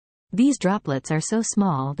These droplets are so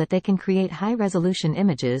small that they can create high-resolution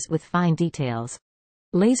images with fine details.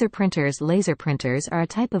 Laser printers. Laser printers are a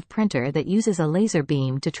type of printer that uses a laser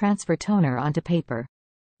beam to transfer toner onto paper.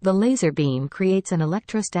 The laser beam creates an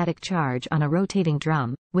electrostatic charge on a rotating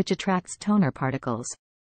drum, which attracts toner particles.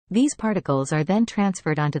 These particles are then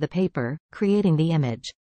transferred onto the paper, creating the image.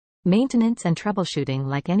 Maintenance and troubleshooting.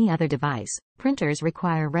 Like any other device, printers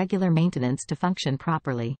require regular maintenance to function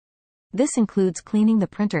properly. This includes cleaning the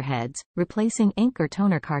printer heads, replacing ink or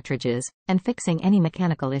toner cartridges, and fixing any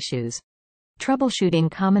mechanical issues.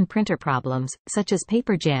 Troubleshooting common printer problems, such as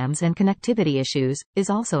paper jams and connectivity issues, is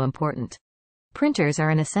also important. Printers are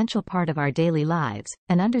an essential part of our daily lives,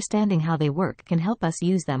 and understanding how they work can help us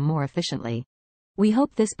use them more efficiently. We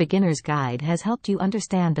hope this beginner's guide has helped you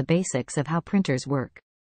understand the basics of how printers work.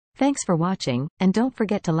 Thanks for watching, and don't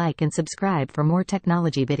forget to like and subscribe for more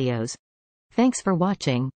technology videos. Thanks for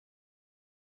watching.